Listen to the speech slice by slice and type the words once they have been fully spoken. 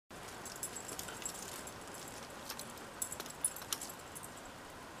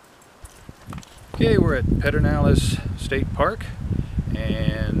Okay, we're at Pedernales State Park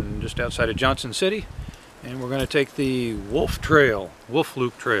and just outside of Johnson City, and we're going to take the Wolf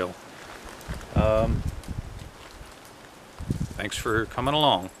Loop Trail. Thanks for coming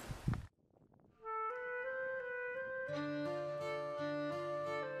along.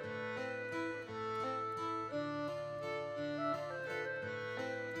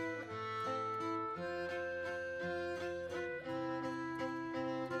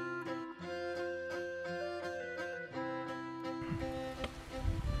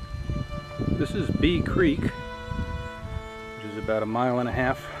 This is Bee Creek, which is about 1.5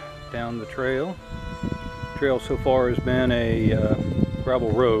 miles down the trail. The trail so far has been a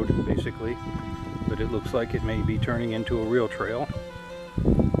gravel road, basically, but it looks like it may be turning into a real trail.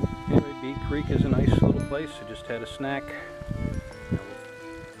 Anyway, Bee Creek is a nice little place. I just had a snack.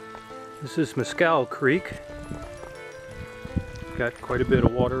 This is Mescal Creek. Got quite a bit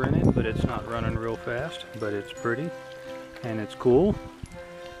of water in it, but it's not running real fast, but it's pretty and it's cool.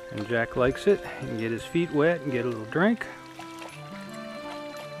 And Jack likes it. He can get his feet wet and get a little drink.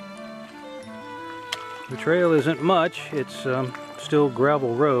 The trail isn't much. It's still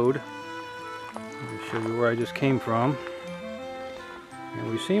gravel road. Let me show you where I just came from. And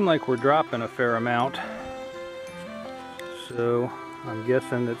we seem like we're dropping a fair amount. So I'm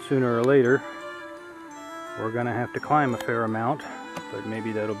guessing that sooner or later we're going to have to climb a fair amount. But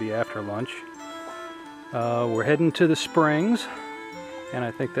maybe that'll be after lunch. We're heading to the springs. And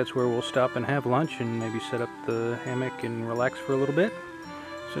I think that's where we'll stop and have lunch and maybe set up the hammock and relax for a little bit,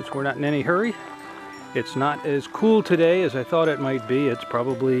 since we're not in any hurry. It's not as cool today as I thought it might be. It's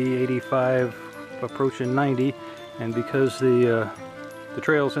probably 85, approaching 90, and because the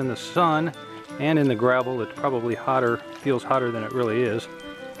trail's in the sun and in the gravel, it's probably hotter, feels hotter than it really is.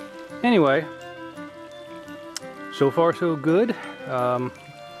 Anyway, so far so good. I'm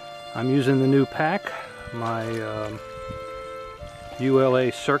using the new pack, my ULA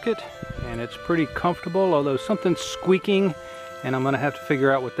circuit, and it's pretty comfortable, although something's squeaking and I'm gonna have to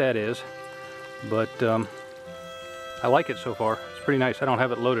figure out what that is, but I like it so far. It's pretty nice. I don't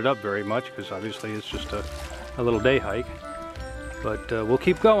have it loaded up very much because obviously it's just a little day hike, but we'll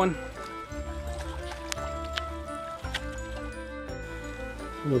keep going.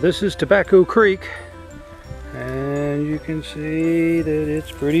 Well, this is Tobacco Creek, and you can see that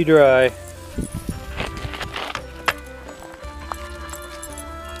it's pretty dry.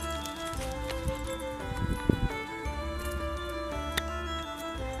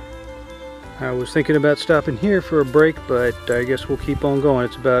 I was thinking about stopping here for a break, but I guess we'll keep on going.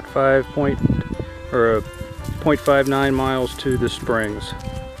 It's about 0.59 miles to the springs.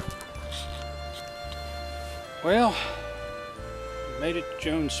 Well, we made it to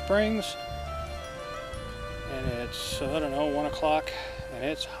Jones Springs, and it's, I don't know, 1 o'clock, and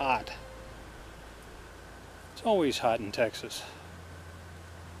it's hot. It's always hot in Texas.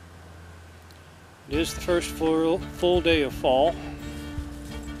 It is the first full day of fall.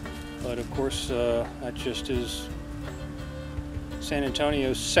 But of course, that just is San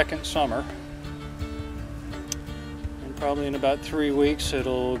Antonio's second summer. And probably in about 3 weeks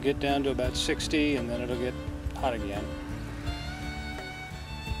it'll get down to about 60 and then it'll get hot again.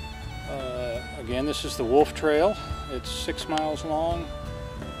 Again, this is the Wolf Trail. It's 6 miles long.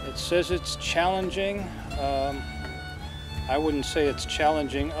 It says it's challenging. I wouldn't say it's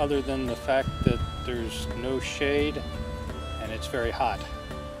challenging other than the fact that there's no shade and it's very hot.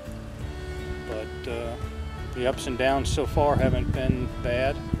 But the ups and downs so far haven't been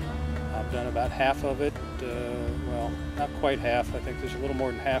bad. I've done about half of it. Well, not quite half. I think there's a little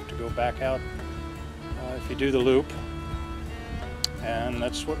more than half to go back out if you do the loop. And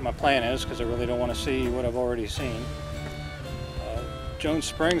that's what my plan is, because I really don't want to see what I've already seen. Jones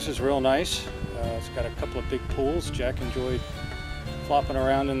Springs is real nice. It's got a couple of big pools. Jack enjoyed flopping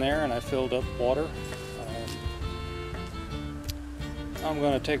around in there, and I filled up water. I'm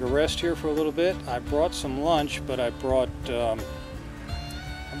going to take a rest here for a little bit. I brought some lunch, but I brought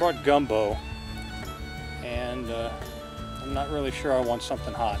gumbo, and I'm not really sure I want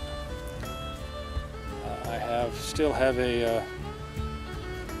something hot. I still have a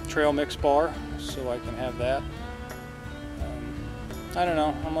trail mix bar, so I can have that. I don't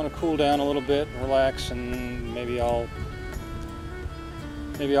know. I'm going to cool down a little bit, and relax, and maybe I'll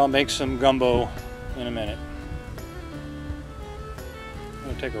make some gumbo in a minute. I'm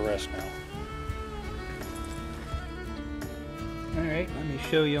going to take a rest now. Alright, let me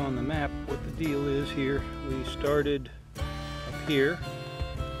show you on the map what the deal is here. We started up here.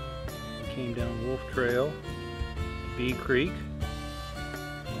 We came down Wolf Trail to Bee Creek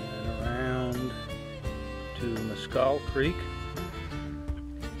and around to Mescal Creek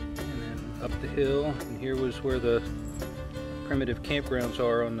and then up the hill, and here was where the primitive campgrounds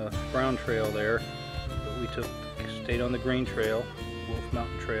are on the brown trail there. But we stayed on the green trail, Wolf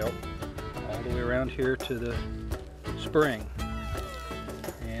Mountain Trail, all the way around here to the spring.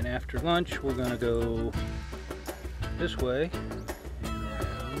 And after lunch, we're gonna go this way, and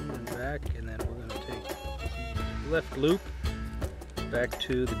around and back, and then we're gonna take the left loop back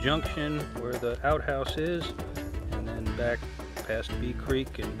to the junction where the outhouse is, and then back past Bee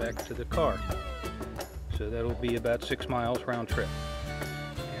Creek and back to the car. So that'll be about 6 miles round trip.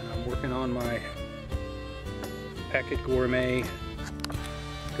 And I'm working on my Packet Gourmet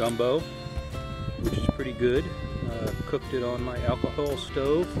gumbo, which is pretty good. Cooked it on my alcohol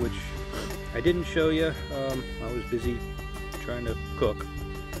stove, which I didn't show you. I was busy trying to cook.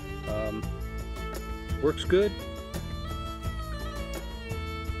 Works good.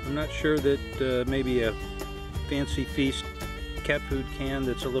 I'm not sure that maybe a Fancy Feast cat food can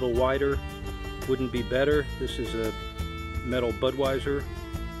that's a little wider wouldn't be better. This is a metal Budweiser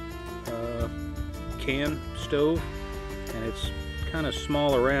can stove, and it's kind of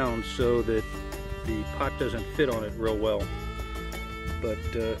small around so that the pot doesn't fit on it real well. But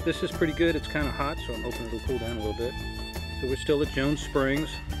this is pretty good. It's kind of hot, so I'm hoping it'll cool down a little bit. So we're still at Jones Springs.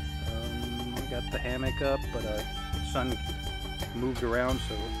 I got the hammock up, but the sun moved around,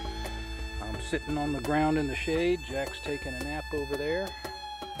 so I'm sitting on the ground in the shade. Jack's taking a nap over there.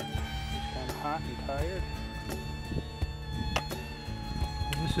 He's kind of hot and tired.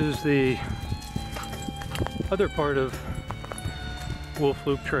 This is the other part of Wolf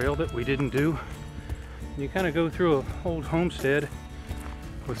Loop Trail that we didn't do. You kind of go through an old homestead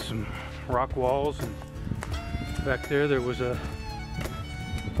with some rock walls, and back there was a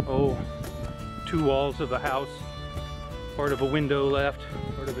 2 walls of a house, part of a window left,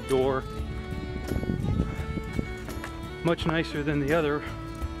 part of a door. Much nicer than the other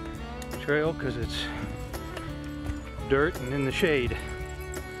trail because it's dirt and in the shade.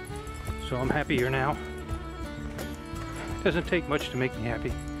 So I'm happier now. Doesn't take much to make me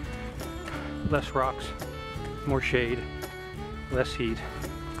happy. Less rocks, more shade, less heat.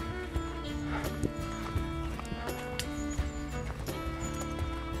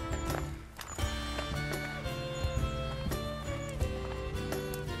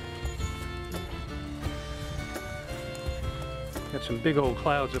 Got some big old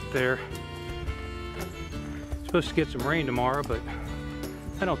clouds up there. Supposed to get some rain tomorrow, but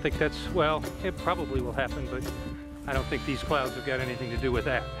I don't think that's, well, it probably will happen, but I don't think these clouds have got anything to do with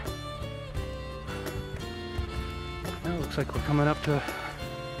that. Well, looks like we're coming up to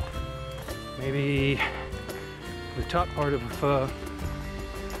maybe the top part of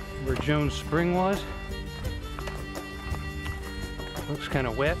where Jones Spring was. Looks kind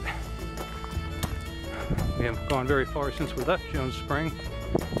of wet. We haven't gone very far since we left Jones Spring.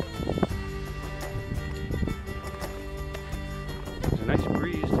 There's a nice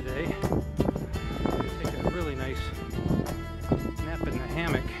breeze today. I'm taking a really nice nap in the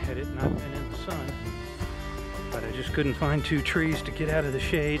hammock had it not been in the sun. But I just couldn't find 2 trees to get out of the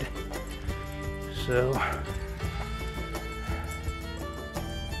shade. So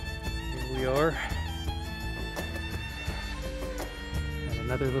here we are at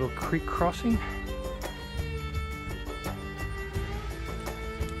another little creek crossing.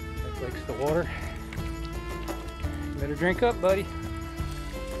 Likes the water. You better drink up, buddy.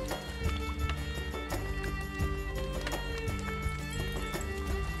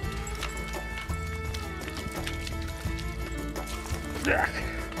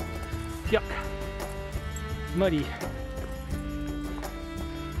 Yuck. Muddy.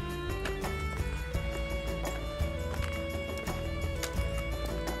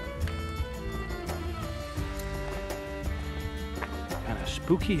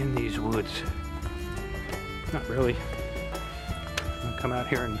 Spooky in these woods. Not really. I'm gonna come out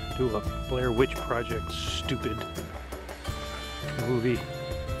here and do a Blair Witch Project stupid movie.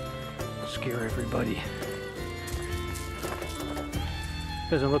 Scare everybody.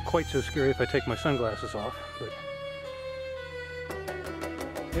 Doesn't look quite so scary if I take my sunglasses off, but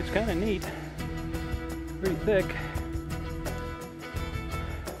it's kind of neat. Pretty thick.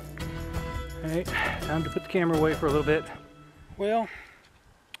 Alright, time to put the camera away for a little bit. Well,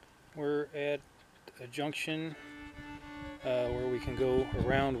 we're at a junction where we can go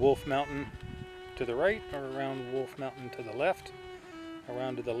around Wolf Mountain to the right or around Wolf Mountain to the left.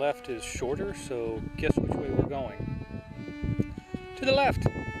 Around to the left is shorter, so guess which way we're going? To the left!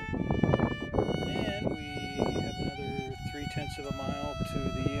 And we have another 3/10 of a mile to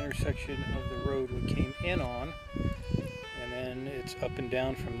the intersection of the road we came in on. And then it's up and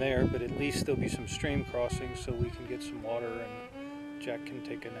down from there, but at least there'll be some stream crossings so we can get some water and Jack can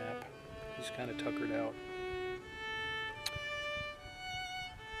take a nap He's kind of tuckered out.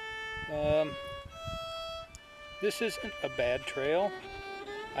 This isn't a bad trail.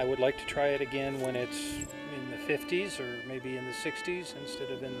 I would like to try it again when it's in the 50s or maybe in the 60s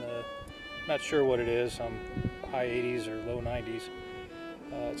instead of in the, not sure what it is, high 80s or low 90s.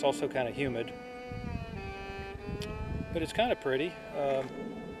 It's also kind of humid, but it's kind of pretty. Of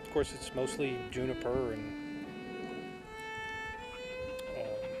course, it's mostly juniper and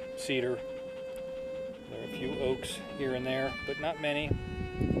cedar. There are a few oaks here and there, but not many.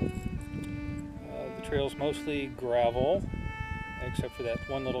 The trail's mostly gravel, except for that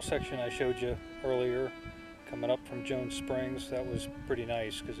one little section I showed you earlier coming up from Jones Springs. That was pretty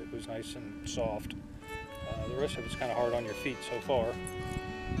nice because it was nice and soft. The rest of it's kind of hard on your feet so far.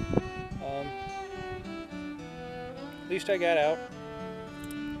 At least I got out,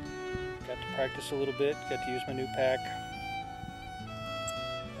 got to practice a little bit, got to use my new pack,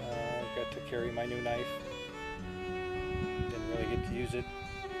 got to carry my new knife. Didn't really get to use it.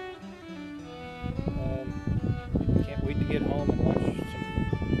 Can't wait to get home and watch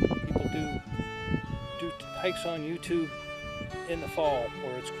some people do hikes on YouTube in the fall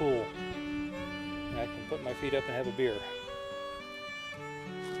where it's cool. And I can put my feet up and have a beer.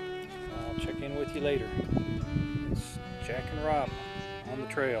 I'll check in with you later. It's Jack and Rob on the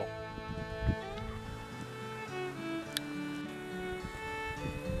trail.